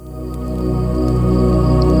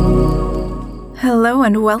Hello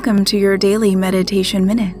and welcome to your daily meditation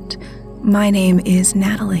minute. My name is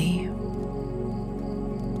Natalie.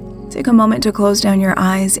 Take a moment to close down your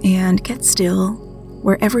eyes and get still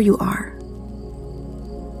wherever you are.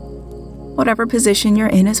 Whatever position you're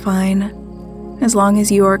in is fine, as long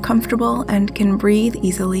as you are comfortable and can breathe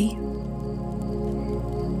easily.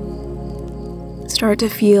 Start to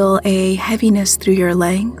feel a heaviness through your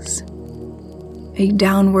legs, a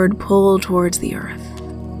downward pull towards the earth.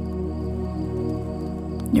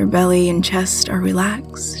 Your belly and chest are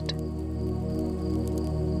relaxed.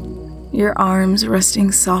 Your arms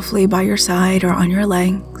resting softly by your side or on your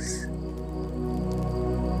legs.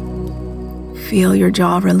 Feel your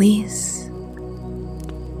jaw release.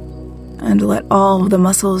 And let all of the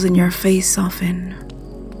muscles in your face soften.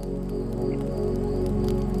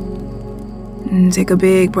 And take a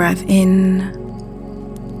big breath in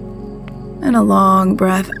and a long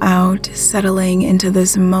breath out, settling into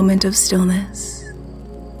this moment of stillness,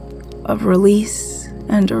 of release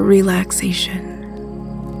and relaxation.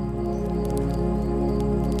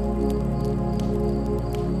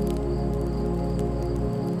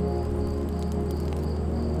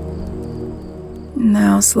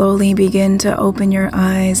 Now slowly begin to open your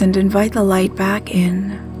eyes and invite the light back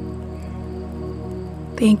in.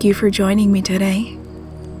 Thank you for joining me today.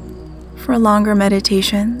 For longer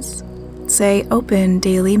meditations, say open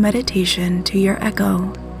daily meditation to your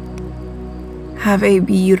echo. Have a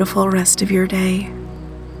beautiful rest of your day.